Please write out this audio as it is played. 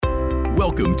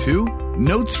Welcome to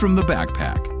Notes from the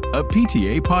Backpack, a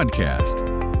PTA podcast.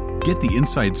 Get the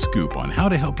inside scoop on how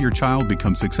to help your child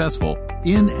become successful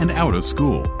in and out of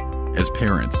school. As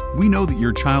parents, we know that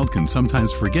your child can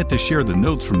sometimes forget to share the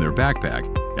notes from their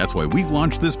backpack. That's why we've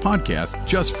launched this podcast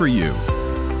just for you.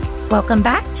 Welcome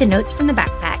back to Notes from the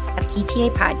Backpack, a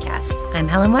PTA podcast. I'm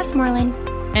Helen Westmoreland.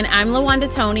 And I'm LaWanda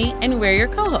Tony, and we're your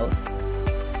co-hosts.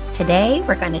 Today,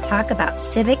 we're going to talk about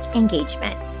civic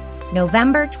engagement.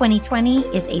 November 2020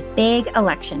 is a big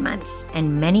election month,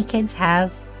 and many kids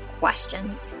have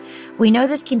questions. We know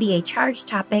this can be a charged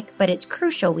topic, but it's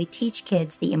crucial we teach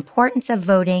kids the importance of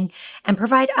voting and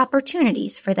provide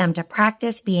opportunities for them to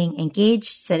practice being engaged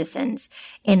citizens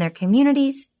in their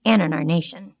communities and in our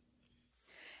nation.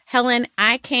 Helen,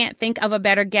 I can't think of a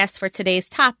better guest for today's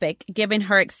topic, given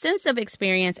her extensive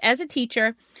experience as a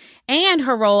teacher and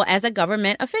her role as a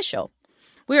government official.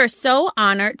 We are so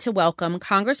honored to welcome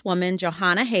Congresswoman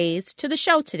Jahana Hayes to the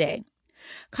show today.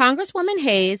 Congresswoman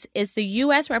Hayes is the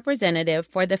U.S. Representative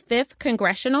for the 5th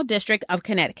Congressional District of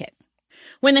Connecticut.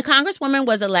 When the Congresswoman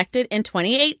was elected in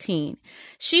 2018,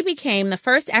 she became the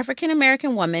first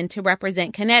African-American woman to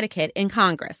represent Connecticut in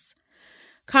Congress.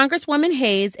 Congresswoman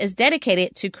Hayes is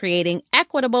dedicated to creating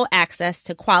equitable access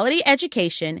to quality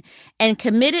education and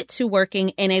committed to working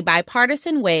in a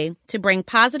bipartisan way to bring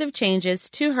positive changes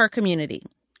to her community.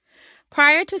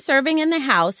 Prior to serving in the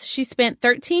House, she spent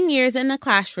 13 years in the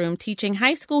classroom teaching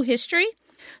high school history,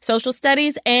 social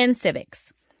studies, and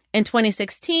civics. In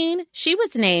 2016, she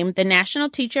was named the National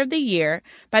Teacher of the Year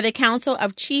by the Council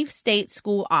of Chief State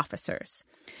School Officers.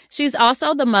 She's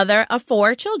also the mother of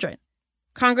 4 children.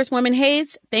 Congresswoman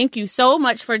Hayes, thank you so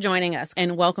much for joining us,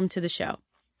 and welcome to the show.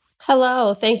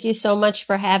 Hello. Thank you so much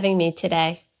for having me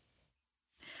today.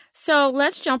 So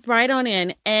let's jump right on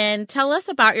in and tell us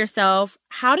about yourself.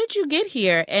 How did you get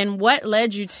here and what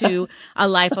led you to a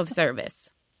life of service?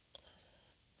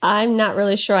 I'm not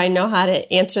really sure I know how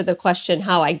to answer the question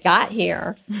how I got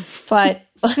here, but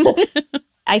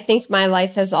I think my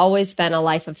life has always been a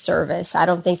life of service. I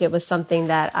don't think it was something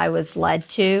that I was led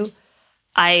to.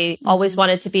 I always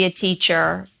wanted to be a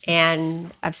teacher,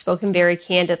 and I've spoken very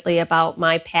candidly about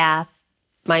my path,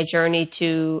 my journey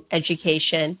to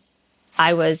education.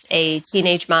 I was a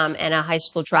teenage mom and a high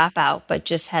school dropout, but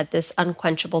just had this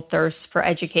unquenchable thirst for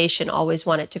education, always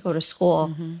wanted to go to school.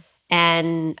 Mm-hmm.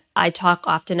 And I talk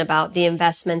often about the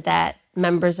investment that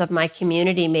members of my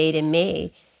community made in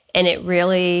me. And it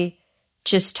really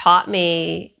just taught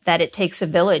me that it takes a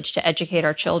village to educate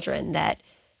our children, that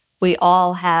we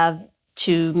all have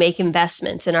to make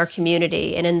investments in our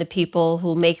community and in the people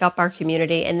who make up our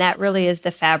community. And that really is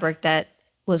the fabric that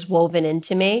was woven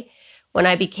into me. When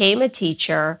I became a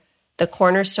teacher, the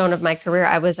cornerstone of my career,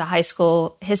 I was a high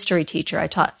school history teacher. I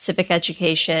taught civic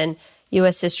education,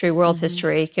 U.S. history, world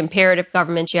history, comparative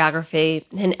government geography,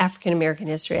 and African American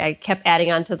history. I kept adding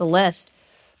on to the list.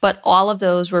 But all of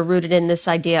those were rooted in this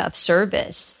idea of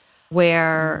service,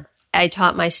 where I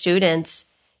taught my students,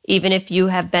 even if you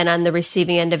have been on the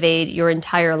receiving end of aid your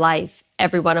entire life,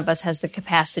 every one of us has the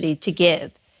capacity to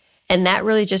give. And that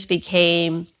really just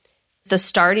became the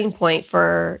starting point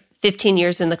for 15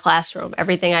 years in the classroom.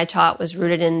 Everything I taught was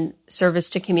rooted in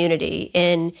service to community,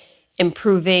 in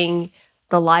improving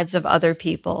the lives of other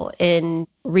people, in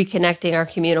reconnecting our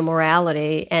communal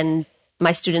morality, and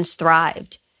my students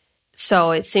thrived.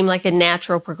 So it seemed like a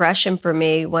natural progression for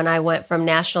me when I went from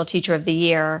National Teacher of the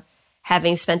Year,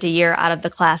 having spent a year out of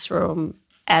the classroom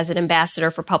as an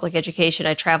ambassador for public education.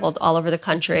 I traveled all over the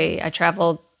country. I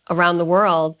traveled around the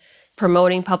world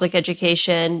promoting public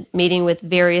education, meeting with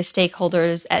various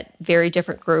stakeholders at very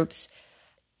different groups,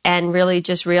 and really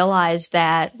just realized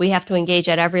that we have to engage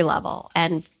at every level.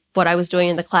 And what I was doing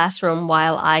in the classroom,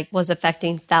 while I was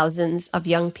affecting thousands of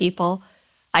young people,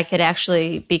 I could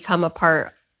actually become a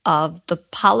part of the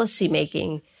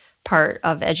policymaking part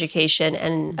of education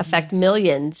and affect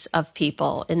millions of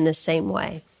people in the same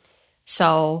way.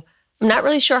 So I'm not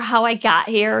really sure how I got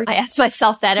here. I ask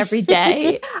myself that every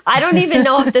day. I don't even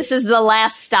know if this is the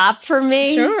last stop for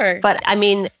me. Sure. But I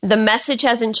mean, the message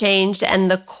hasn't changed and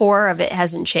the core of it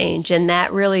hasn't changed. And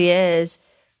that really is,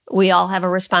 we all have a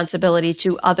responsibility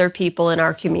to other people in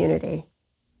our community.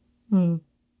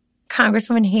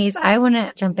 Congresswoman Hayes, I want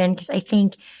to jump in because I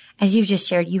think, as you've just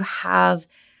shared, you have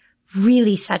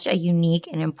really such a unique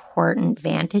and important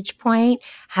vantage point,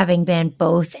 having been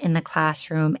both in the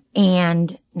classroom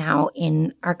and now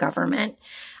in our government.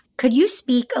 Could you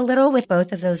speak a little with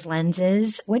both of those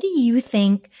lenses? What do you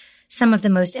think some of the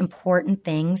most important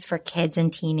things for kids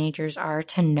and teenagers are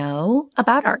to know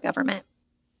about our government?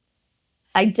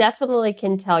 I definitely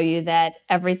can tell you that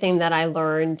everything that I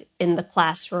learned in the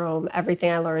classroom,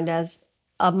 everything I learned as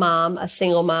a mom, a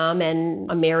single mom, and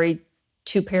a married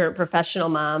two-parent professional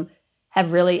mom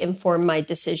have really informed my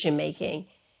decision-making.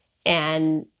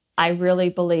 And I really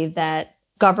believe that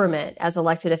government, as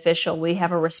elected official, we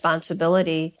have a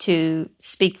responsibility to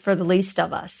speak for the least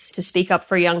of us, to speak up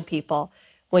for young people.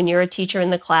 When you're a teacher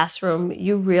in the classroom,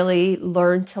 you really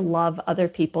learn to love other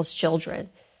people's children.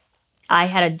 I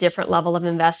had a different level of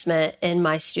investment in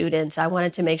my students. I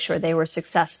wanted to make sure they were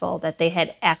successful, that they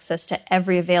had access to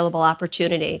every available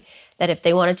opportunity, that if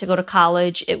they wanted to go to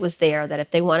college, it was there, that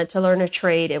if they wanted to learn a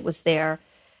trade, it was there.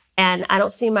 And I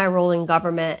don't see my role in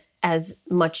government as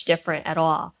much different at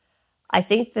all. I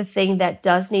think the thing that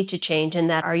does need to change and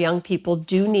that our young people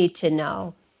do need to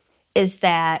know is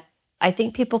that I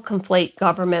think people conflate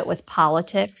government with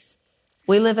politics.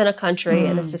 We live in a country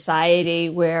and a society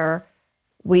where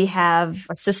we have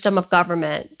a system of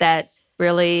government that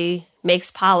really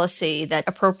makes policy, that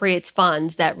appropriates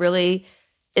funds, that really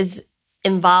is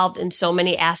involved in so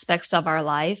many aspects of our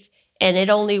life. And it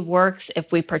only works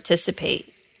if we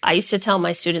participate. I used to tell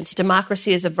my students,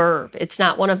 democracy is a verb. It's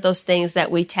not one of those things that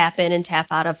we tap in and tap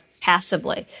out of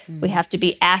passively. We have to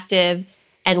be active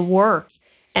and work.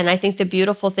 And I think the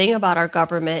beautiful thing about our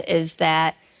government is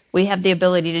that we have the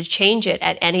ability to change it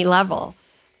at any level.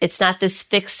 It's not this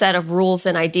fixed set of rules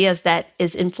and ideas that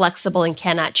is inflexible and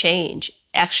cannot change.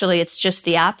 Actually, it's just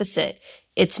the opposite.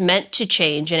 It's meant to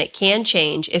change, and it can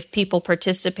change if people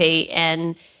participate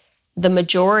and the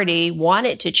majority want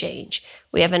it to change.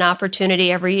 We have an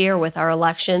opportunity every year with our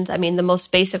elections. I mean, the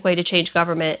most basic way to change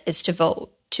government is to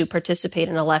vote, to participate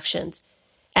in elections.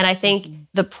 And I think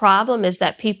the problem is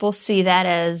that people see that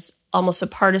as almost a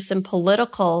partisan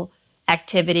political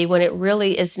activity when it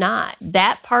really is not.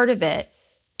 That part of it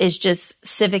is just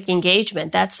civic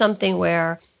engagement. That's something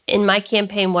where in my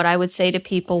campaign, what I would say to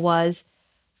people was,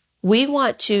 we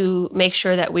want to make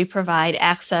sure that we provide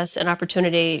access and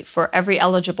opportunity for every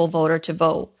eligible voter to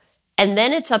vote. And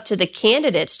then it's up to the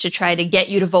candidates to try to get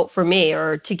you to vote for me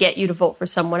or to get you to vote for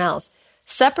someone else,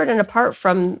 separate and apart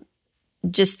from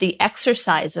just the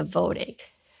exercise of voting.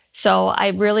 So I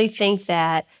really think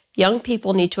that young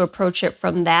people need to approach it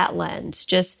from that lens.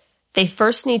 Just they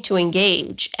first need to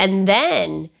engage, and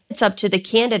then it's up to the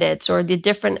candidates or the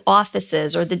different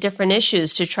offices or the different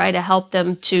issues to try to help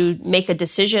them to make a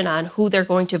decision on who they're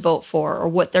going to vote for or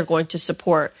what they're going to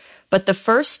support. But the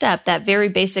first step, that very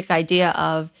basic idea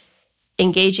of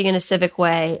engaging in a civic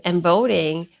way and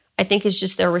voting, I think is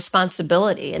just their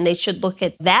responsibility. And they should look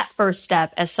at that first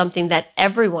step as something that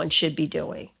everyone should be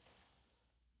doing.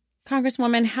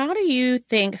 Congresswoman, how do you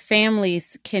think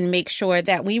families can make sure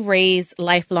that we raise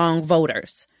lifelong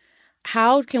voters?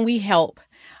 How can we help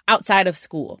outside of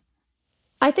school?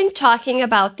 I think talking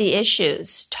about the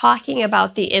issues, talking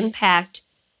about the impact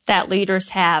that leaders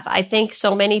have. I think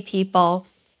so many people,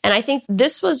 and I think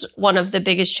this was one of the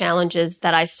biggest challenges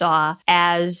that I saw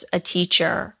as a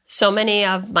teacher. So many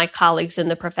of my colleagues in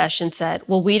the profession said,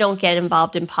 well, we don't get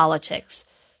involved in politics.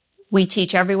 We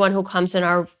teach everyone who comes in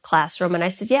our classroom. And I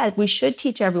said, yeah, we should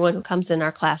teach everyone who comes in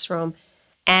our classroom.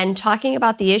 And talking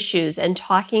about the issues and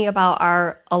talking about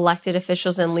our elected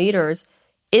officials and leaders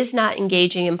is not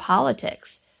engaging in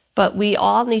politics. But we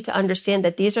all need to understand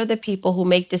that these are the people who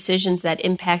make decisions that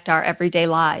impact our everyday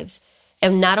lives.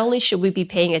 And not only should we be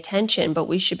paying attention, but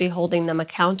we should be holding them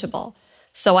accountable.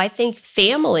 So I think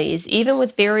families, even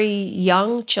with very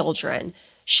young children,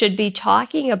 should be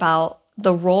talking about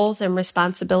the roles and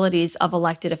responsibilities of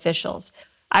elected officials.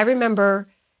 I remember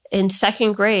in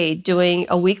second grade doing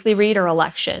a weekly reader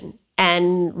election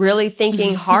and really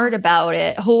thinking hard about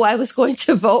it, who I was going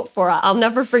to vote for. I'll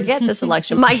never forget this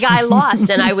election. My guy lost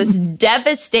and I was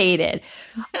devastated.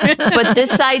 But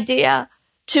this idea,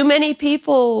 too many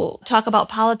people talk about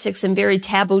politics in very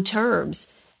taboo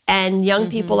terms, and young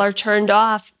people are turned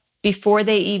off before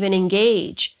they even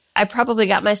engage. I probably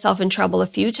got myself in trouble a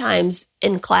few times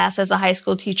in class as a high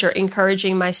school teacher,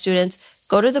 encouraging my students,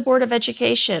 go to the Board of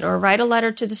Education or write a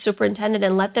letter to the superintendent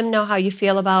and let them know how you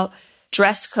feel about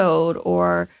dress code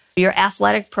or your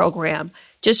athletic program.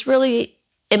 Just really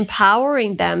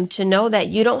empowering them to know that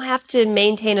you don't have to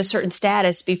maintain a certain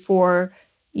status before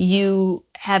you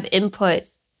have input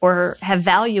or have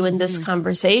value in this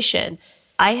conversation.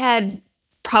 I had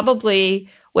probably,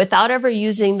 without ever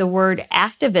using the word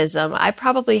activism, I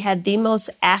probably had the most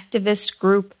activist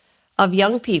group of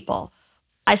young people.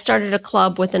 I started a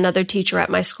club with another teacher at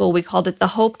my school. We called it the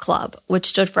Hope Club, which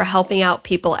stood for Helping Out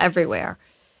People Everywhere.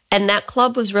 And that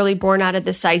club was really born out of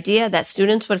this idea that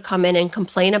students would come in and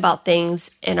complain about things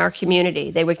in our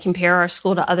community. They would compare our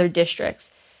school to other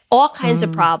districts, all kinds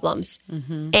of problems.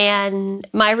 And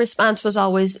my response was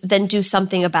always, then do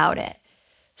something about it.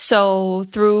 So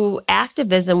through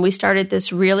activism, we started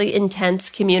this really intense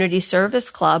community service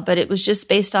club, but it was just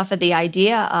based off of the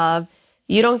idea of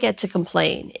you don't get to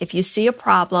complain. If you see a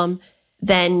problem,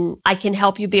 then I can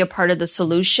help you be a part of the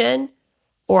solution,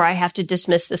 or I have to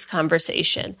dismiss this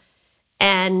conversation.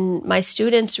 And my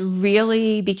students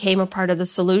really became a part of the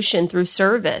solution through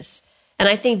service. And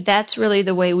I think that's really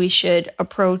the way we should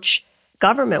approach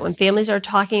government. When families are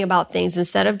talking about things,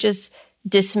 instead of just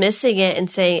dismissing it and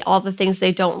saying all the things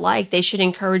they don't like, they should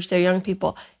encourage their young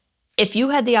people. If you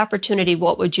had the opportunity,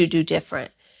 what would you do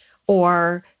different?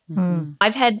 Or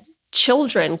I've had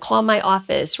children call my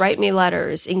office, write me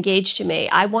letters, engage to me.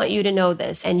 I want you to know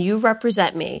this, and you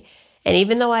represent me. And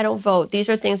even though I don't vote, these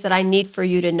are things that I need for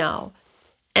you to know.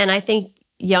 And I think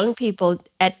young people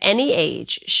at any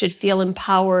age should feel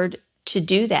empowered to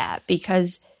do that,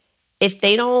 because if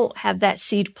they don't have that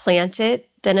seed planted,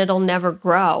 then it'll never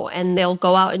grow, and they'll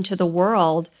go out into the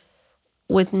world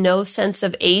with no sense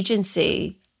of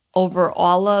agency over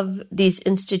all of these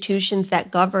institutions that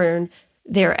govern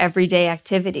their everyday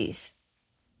activities.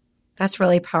 That's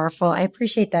really powerful. I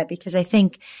appreciate that, because I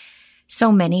think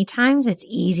so many times it's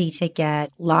easy to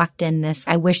get locked in this,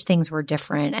 I wish things were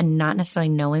different, and not necessarily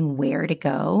knowing where to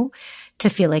go to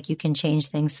feel like you can change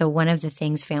things. So one of the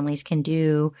things families can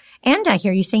do, and I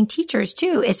hear you saying teachers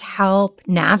too, is help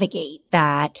navigate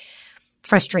that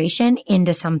frustration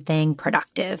into something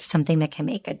productive, something that can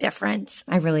make a difference.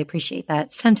 I really appreciate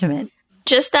that sentiment.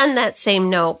 Just on that same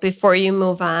note, before you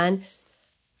move on,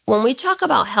 when we talk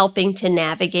about helping to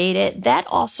navigate it, that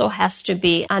also has to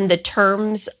be on the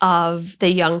terms of the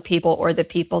young people or the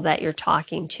people that you're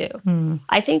talking to.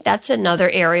 I think that's another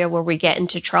area where we get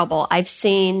into trouble. I've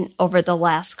seen over the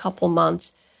last couple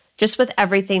months, just with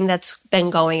everything that's been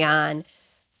going on,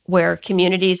 where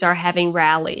communities are having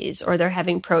rallies or they're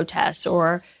having protests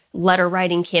or letter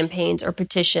writing campaigns or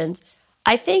petitions.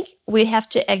 I think we have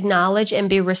to acknowledge and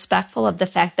be respectful of the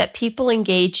fact that people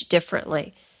engage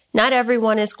differently. Not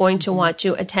everyone is going to want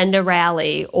to attend a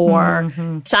rally or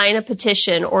sign a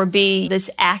petition or be this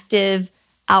active,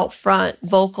 out front,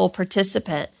 vocal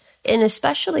participant. And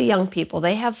especially young people,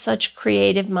 they have such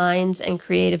creative minds and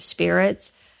creative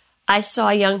spirits. I saw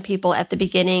young people at the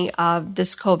beginning of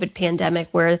this COVID pandemic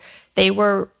where they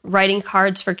were writing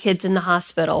cards for kids in the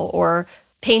hospital or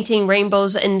painting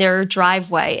rainbows in their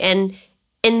driveway. And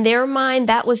in their mind,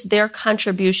 that was their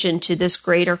contribution to this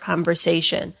greater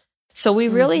conversation. So we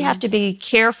really have to be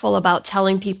careful about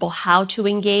telling people how to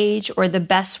engage or the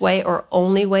best way or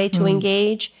only way to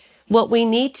engage. What we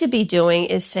need to be doing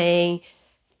is saying,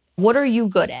 what are you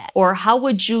good at? Or how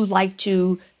would you like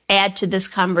to add to this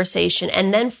conversation?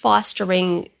 And then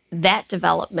fostering that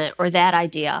development or that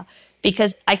idea.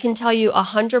 Because I can tell you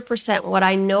 100% what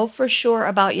I know for sure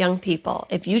about young people.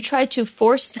 If you try to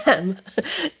force them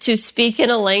to speak in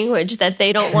a language that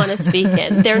they don't want to speak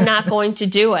in, they're not going to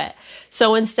do it.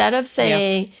 So instead of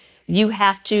saying you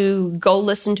have to go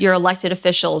listen to your elected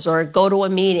officials or go to a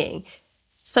meeting,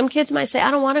 some kids might say,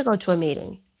 I don't want to go to a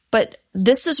meeting, but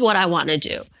this is what I want to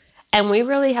do. And we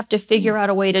really have to figure out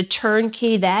a way to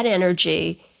turnkey that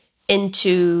energy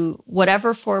into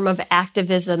whatever form of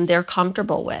activism they're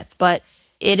comfortable with. But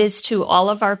it is to all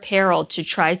of our peril to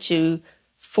try to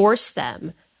force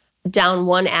them down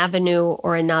one avenue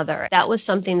or another. That was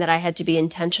something that I had to be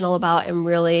intentional about and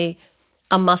really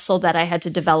a muscle that I had to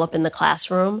develop in the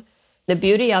classroom. The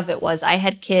beauty of it was I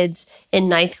had kids in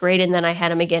 9th grade and then I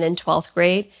had them again in 12th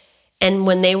grade. And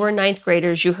when they were 9th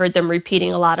graders, you heard them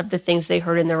repeating a lot of the things they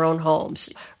heard in their own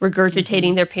homes,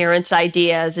 regurgitating their parents'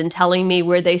 ideas and telling me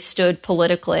where they stood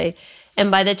politically. And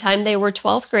by the time they were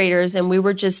 12th graders and we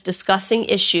were just discussing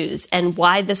issues and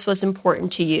why this was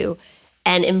important to you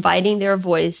and inviting their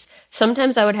voice,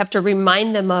 sometimes I would have to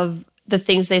remind them of the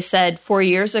things they said 4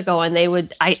 years ago, and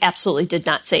I absolutely did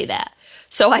not say that.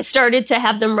 So I started to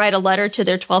have them write a letter to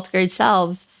their 12th grade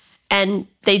selves, and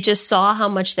they just saw how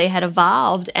much they had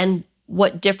evolved and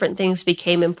what different things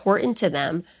became important to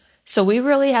them. So we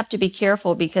really have to be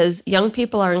careful because young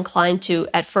people are inclined to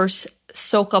at first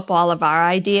soak up all of our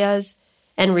ideas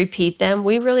and repeat them.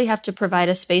 We really have to provide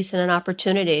a space and an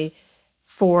opportunity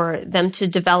for them to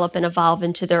develop and evolve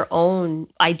into their own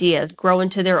ideas, grow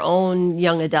into their own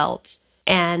young adults.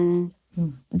 And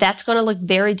that's going to look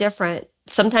very different.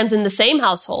 Sometimes in the same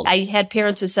household. I had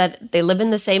parents who said, they live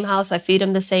in the same house, I feed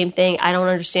them the same thing, I don't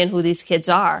understand who these kids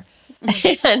are.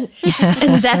 and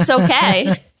that's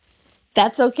okay.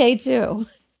 That's okay too.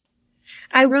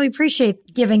 I really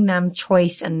appreciate giving them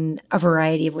choice and a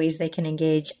variety of ways they can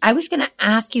engage. I was going to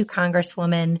ask you,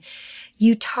 Congresswoman,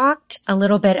 you talked a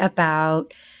little bit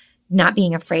about not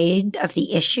being afraid of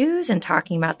the issues and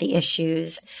talking about the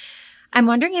issues. I'm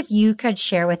wondering if you could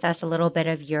share with us a little bit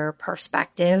of your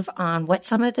perspective on what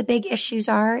some of the big issues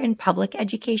are in public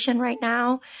education right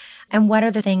now, and what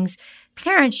are the things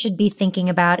parents should be thinking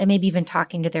about and maybe even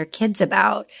talking to their kids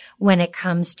about when it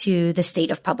comes to the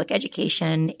state of public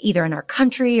education, either in our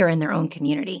country or in their own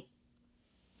community.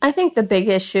 I think the big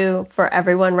issue for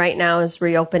everyone right now is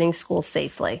reopening schools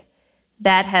safely.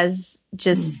 That has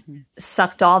just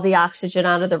sucked all the oxygen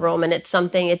out of the room. And it's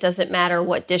something, it doesn't matter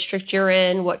what district you're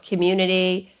in, what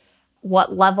community,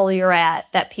 what level you're at,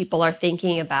 that people are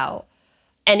thinking about.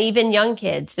 And even young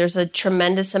kids, there's a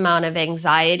tremendous amount of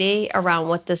anxiety around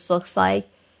what this looks like.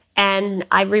 And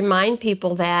I remind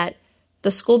people that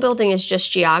the school building is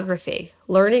just geography.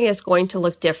 Learning is going to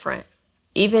look different.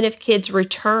 Even if kids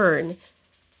return,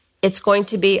 it's going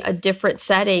to be a different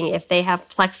setting if they have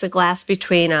plexiglass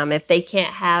between them, if they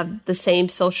can't have the same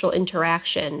social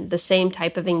interaction, the same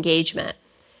type of engagement.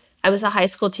 I was a high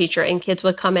school teacher, and kids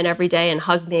would come in every day and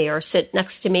hug me or sit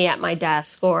next to me at my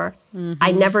desk, or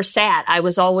I never sat. I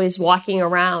was always walking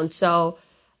around. So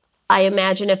I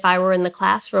imagine if I were in the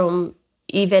classroom,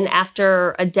 even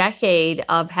after a decade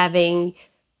of having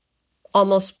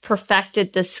almost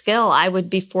perfected the skill, I would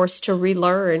be forced to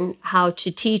relearn how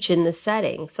to teach in this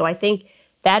setting. So I think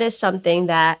that is something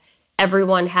that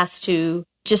everyone has to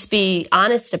just be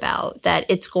honest about, that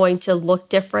it's going to look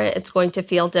different, it's going to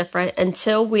feel different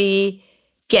until we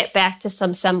get back to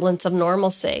some semblance of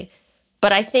normalcy.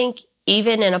 But I think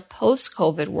even in a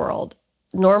post-COVID world,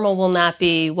 normal will not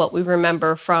be what we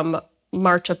remember from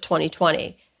March of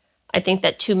 2020. I think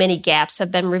that too many gaps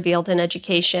have been revealed in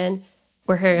education.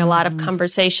 We're hearing a lot of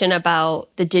conversation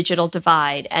about the digital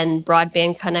divide and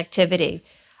broadband connectivity.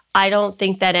 I don't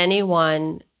think that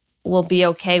anyone will be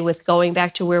okay with going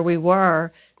back to where we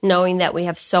were, knowing that we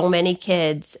have so many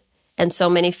kids and so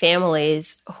many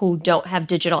families who don't have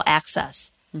digital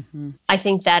access. I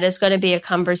think that is going to be a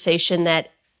conversation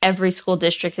that every school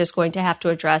district is going to have to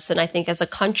address. And I think as a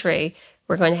country,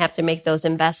 we're going to have to make those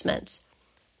investments.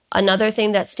 Another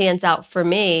thing that stands out for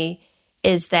me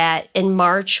is that in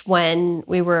March, when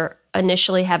we were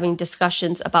initially having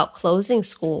discussions about closing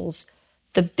schools,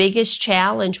 the biggest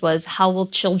challenge was, how will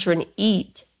children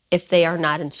eat if they are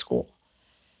not in school?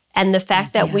 And the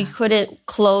fact that we couldn't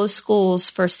close schools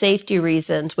for safety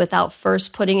reasons without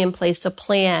first putting in place a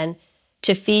plan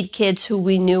to feed kids who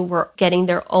we knew were getting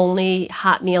their only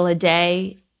hot meal a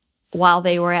day while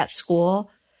they were at school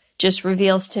just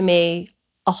reveals to me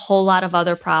a whole lot of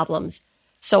other problems.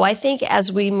 So I think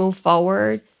as we move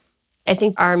forward, I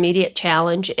think our immediate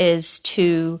challenge is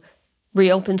to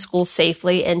reopen schools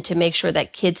safely and to make sure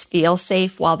that kids feel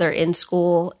safe while they're in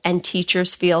school and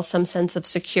teachers feel some sense of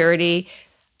security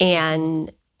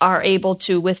and are able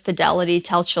to, with fidelity,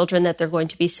 tell children that they're going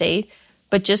to be safe.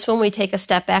 But just when we take a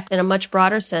step back in a much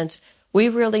broader sense, we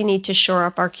really need to shore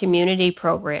up our community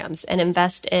programs and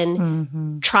invest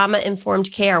in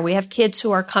trauma-informed care. We have kids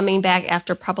who are coming back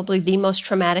after probably the most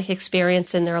traumatic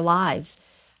experience in their lives.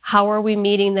 How are we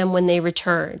meeting them when they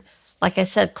return? Like I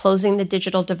said, closing the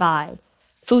digital divide.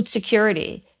 Food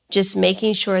security, just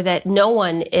making sure that no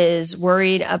one is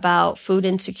worried about food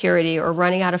insecurity or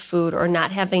running out of food or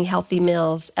not having healthy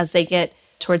meals as they get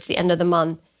towards the end of the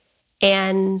month.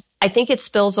 And I think it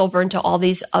spills over into all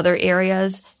these other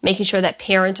areas, making sure that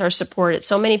parents are supported.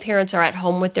 So many parents are at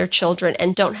home with their children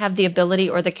and don't have the ability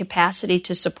or the capacity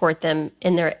to support them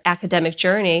in their academic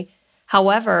journey.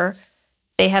 However,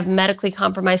 they have medically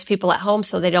compromised people at home,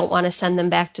 so they don't want to send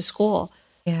them back to school.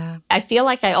 Yeah. I feel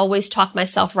like I always talk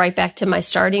myself right back to my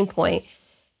starting point.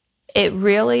 It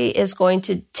really is going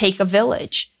to take a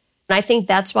village. And I think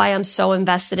that's why I'm so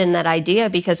invested in that idea,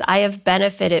 because I have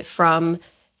benefited from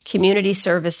community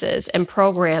services and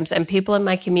programs and people in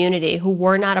my community who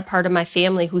were not a part of my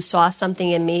family, who saw something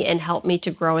in me and helped me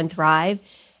to grow and thrive.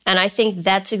 And I think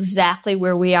that's exactly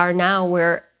where we are now,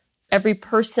 where every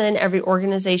person, every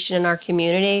organization in our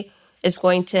community is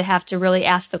going to have to really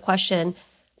ask the question,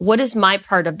 what is my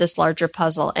part of this larger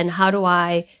puzzle and how do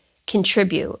I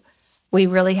contribute? We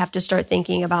really have to start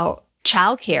thinking about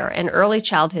childcare and early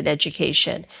childhood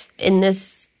education. In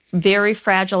this very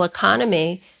fragile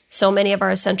economy, so many of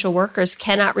our essential workers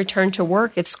cannot return to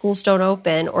work if schools don't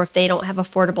open or if they don't have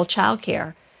affordable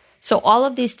childcare. So all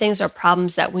of these things are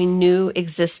problems that we knew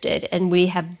existed and we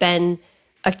have been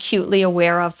acutely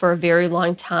aware of for a very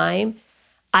long time.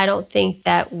 I don't think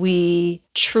that we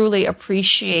truly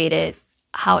appreciated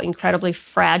how incredibly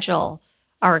fragile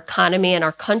our economy and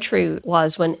our country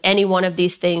was when any one of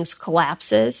these things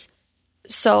collapses.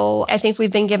 So I think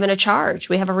we've been given a charge.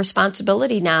 We have a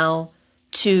responsibility now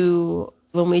to,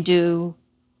 when we do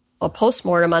a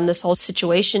postmortem on this whole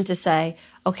situation, to say,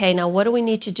 okay, now what do we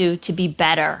need to do to be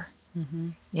better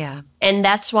Yeah. And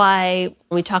that's why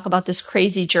when we talk about this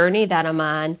crazy journey that I'm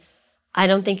on, I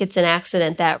don't think it's an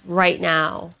accident that right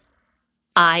now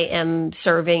I am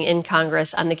serving in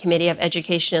Congress on the Committee of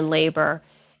Education and Labor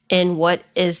in what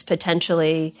is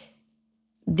potentially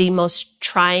the most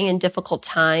trying and difficult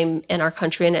time in our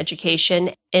country in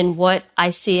education, and what I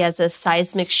see as a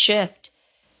seismic shift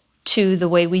to the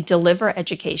way we deliver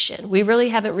education. We really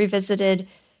haven't revisited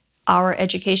our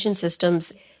education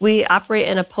systems. We operate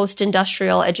in a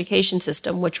post-industrial education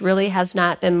system, which really has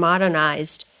not been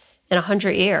modernized in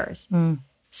 100 years.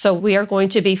 So we are going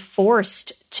to be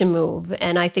forced to move.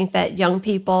 And I think that young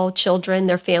people, children,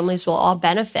 their families will all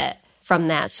benefit from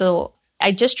that. So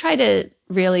I just try to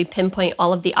really pinpoint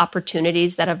all of the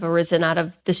opportunities that have arisen out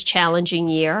of this challenging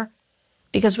year,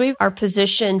 because we are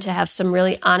positioned to have some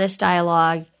really honest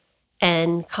dialogue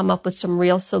and come up with some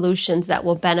real solutions that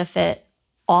will benefit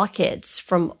all kids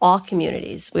from all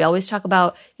communities. We always talk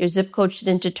about your zip code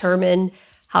shouldn't determine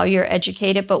how you're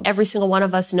educated, but every single one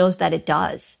of us knows that it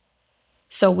does.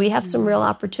 So we have some real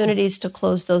opportunities to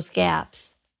close those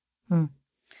gaps.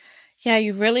 Yeah,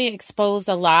 you've really exposed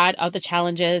a lot of the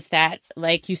challenges that,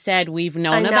 like you said, we've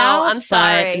known I know, about. I'm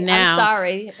sorry. But now... I'm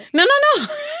sorry. No.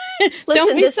 Listen,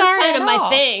 Don't be this sorry is kind of at my all.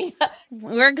 thing.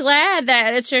 We're glad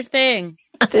that it's your thing.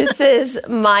 This is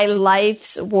my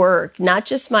life's work, not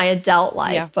just my adult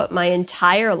life, but my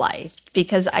entire life,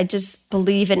 because I just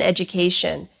believe in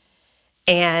education.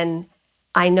 And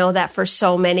I know that for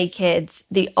so many kids,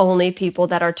 the only people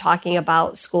that are talking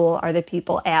about school are the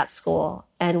people at school.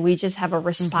 And we just have a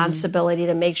responsibility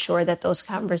to make sure that those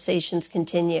conversations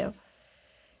continue.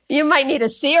 You might need a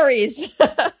series.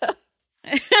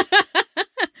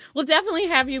 We'll definitely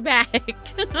have you back.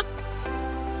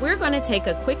 We're going to take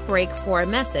a quick break for a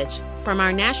message from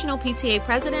our National PTA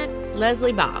President,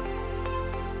 Leslie Boggs.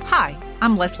 Hi,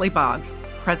 I'm Leslie Boggs,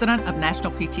 President of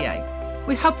National PTA.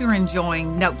 We hope you're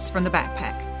enjoying Notes from the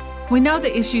Backpack. We know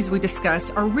the issues we discuss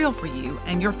are real for you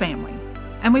and your family,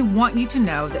 and we want you to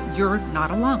know that you're not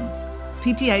alone.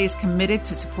 PTA is committed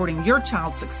to supporting your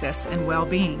child's success and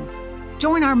well-being.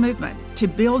 Join our movement to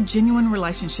build genuine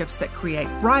relationships that create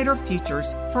brighter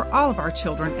futures for all of our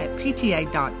children at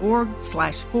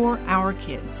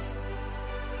pta.org/4OurKids.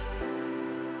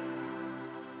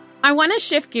 I want to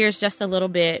shift gears just a little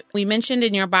bit. We mentioned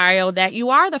in your bio that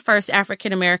you are the first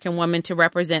African-American woman to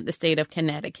represent the state of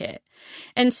Connecticut.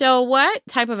 And so what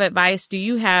type of advice do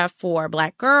you have for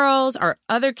Black girls or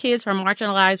other kids from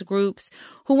marginalized groups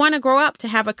who want to grow up to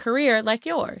have a career like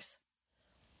yours?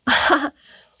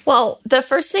 Well, the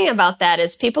first thing about that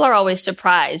is people are always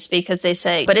surprised because they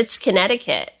say, but it's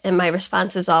Connecticut. And my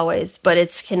response is always, but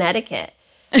it's Connecticut.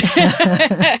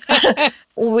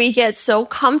 We get so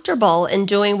comfortable in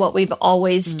doing what we've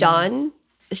always done.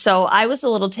 So I was a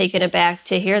little taken aback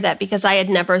to hear that because I had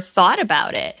never thought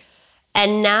about it.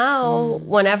 And now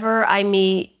whenever I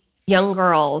meet young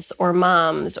girls or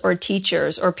moms or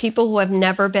teachers or people who have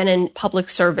never been in public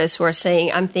service who are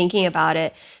saying, I'm thinking about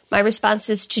it, my response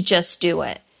is to just do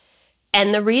it.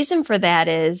 And the reason for that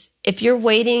is if you're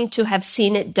waiting to have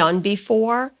seen it done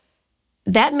before,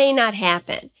 that may not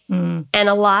happen. And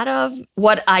a lot of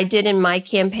what I did in my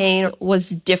campaign was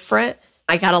different.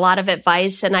 I got a lot of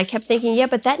advice and I kept thinking, yeah,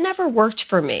 but that never worked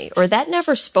for me, or that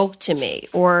never spoke to me,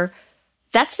 or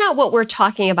that's not what we're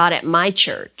talking about at my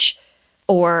church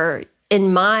or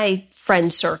in my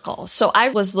friend circle. So I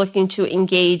was looking to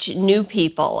engage new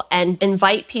people and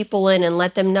invite people in and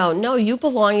let them know, no, you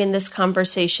belong in this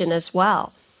conversation as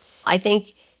well. I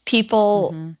think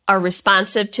people are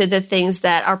responsive to the things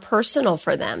that are personal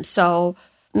for them. So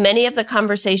many of the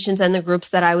conversations and the groups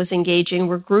that I was engaging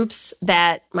were groups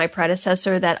that my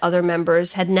predecessor, that other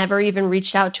members had never even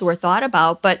reached out to or thought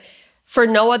about, but for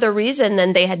no other reason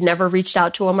than they had never reached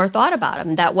out to them or thought about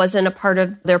them. That wasn't a part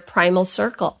of their primal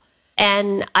circle.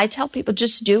 And I tell people,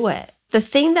 just do it. The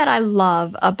thing that I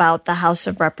love about the House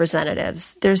of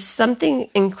Representatives, there's something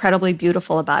incredibly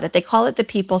beautiful about it. They call it the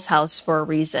People's House for a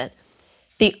reason.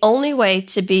 The only way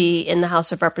to be in the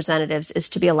House of Representatives is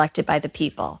to be elected by the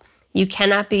people. You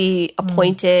cannot be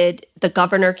appointed. The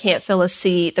governor can't fill a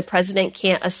seat. The president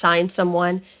can't assign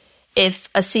someone. If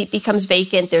a seat becomes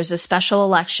vacant, there's a special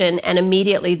election, and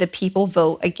immediately the people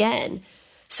vote again.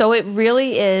 So it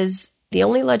really is the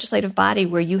only legislative body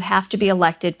where you have to be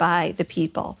elected by the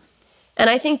people. And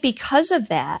I think because of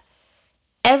that,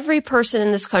 every person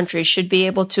in this country should be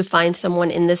able to find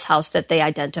someone in this house that they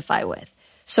identify with.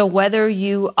 So whether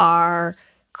you are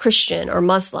Christian or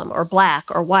Muslim or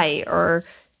Black or white or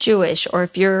Jewish, or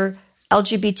if you're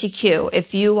LGBTQ,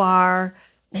 if you are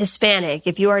Hispanic,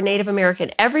 if you are Native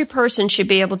American, every person should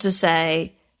be able to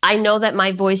say, I know that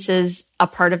my voice is a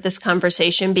part of this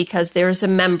conversation because there's a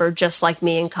member just like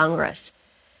me in Congress.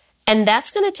 And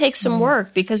that's going to take some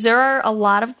work because there are a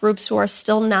lot of groups who are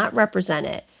still not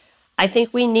represented. I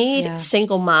think we need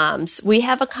single moms. We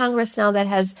have a Congress now that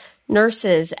has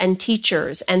nurses and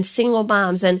teachers and single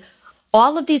moms and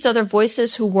all of these other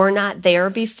voices who were not there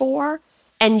before.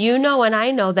 And you know and I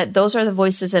know that those are the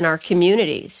voices in our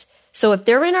communities. So if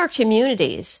they're in our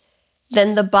communities,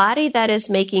 then the body that is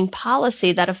making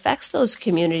policy that affects those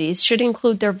communities should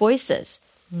include their voices.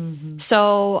 Mm-hmm.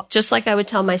 So just like I would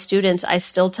tell my students, I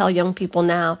still tell young people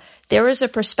now, there is a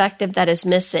perspective that is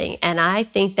missing. And I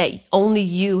think that only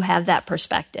you have that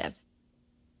perspective.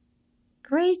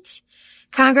 Great.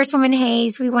 Congresswoman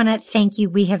Hayes, we want to thank you.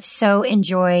 We have so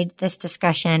enjoyed this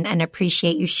discussion and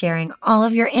appreciate you sharing all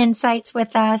of your insights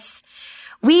with us.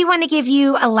 We want to give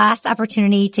you a last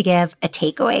opportunity to give a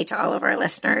takeaway to all of our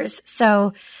listeners.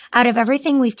 So out of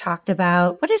everything we've talked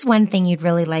about, what is one thing you'd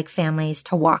really like families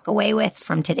to walk away with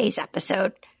from today's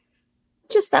episode?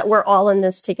 Just that we're all in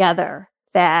this together,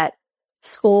 that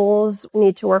schools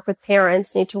need to work with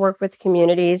parents, need to work with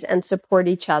communities and support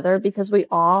each other because we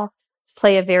all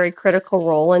play a very critical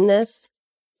role in this.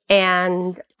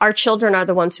 And our children are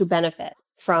the ones who benefit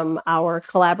from our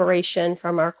collaboration,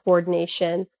 from our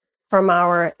coordination, from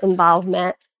our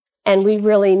involvement. And we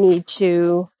really need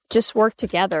to just work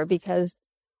together because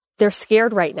they're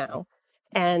scared right now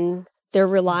and they're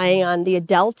relying on the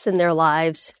adults in their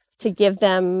lives to give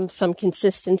them some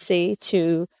consistency,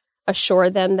 to assure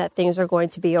them that things are going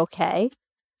to be okay.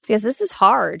 Because this is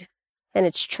hard and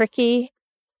it's tricky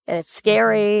and it's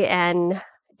scary. And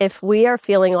if we are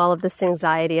feeling all of this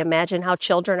anxiety, imagine how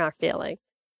children are feeling.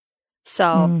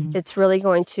 So it's really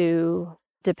going to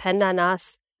depend on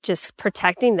us just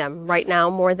protecting them right now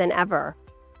more than ever.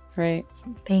 Right.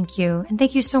 Thank you. And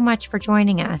thank you so much for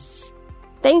joining us.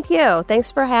 Thank you.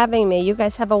 Thanks for having me. You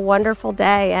guys have a wonderful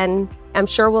day, and I'm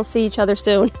sure we'll see each other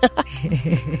soon.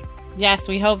 Yes,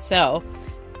 we hope so.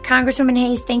 Congresswoman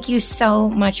Hayes, thank you so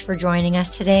much for joining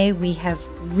us today. We have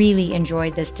really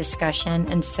enjoyed this discussion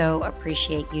and so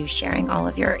appreciate you sharing all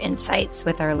of your insights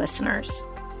with our listeners.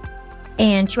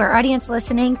 And to our audience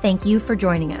listening, thank you for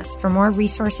joining us. For more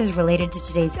resources related to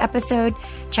today's episode,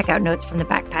 check out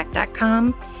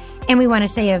notesfromthebackpack.com. And we want to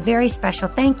say a very special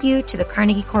thank you to the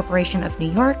Carnegie Corporation of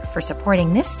New York for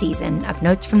supporting this season of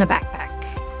Notes from the Backpack.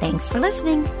 Thanks for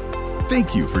listening.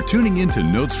 Thank you for tuning in to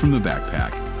Notes from the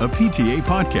Backpack, a PTA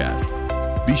podcast.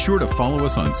 Be sure to follow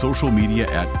us on social media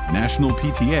at National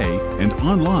PTA and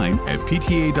online at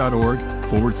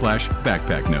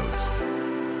pta.org/backpack notes.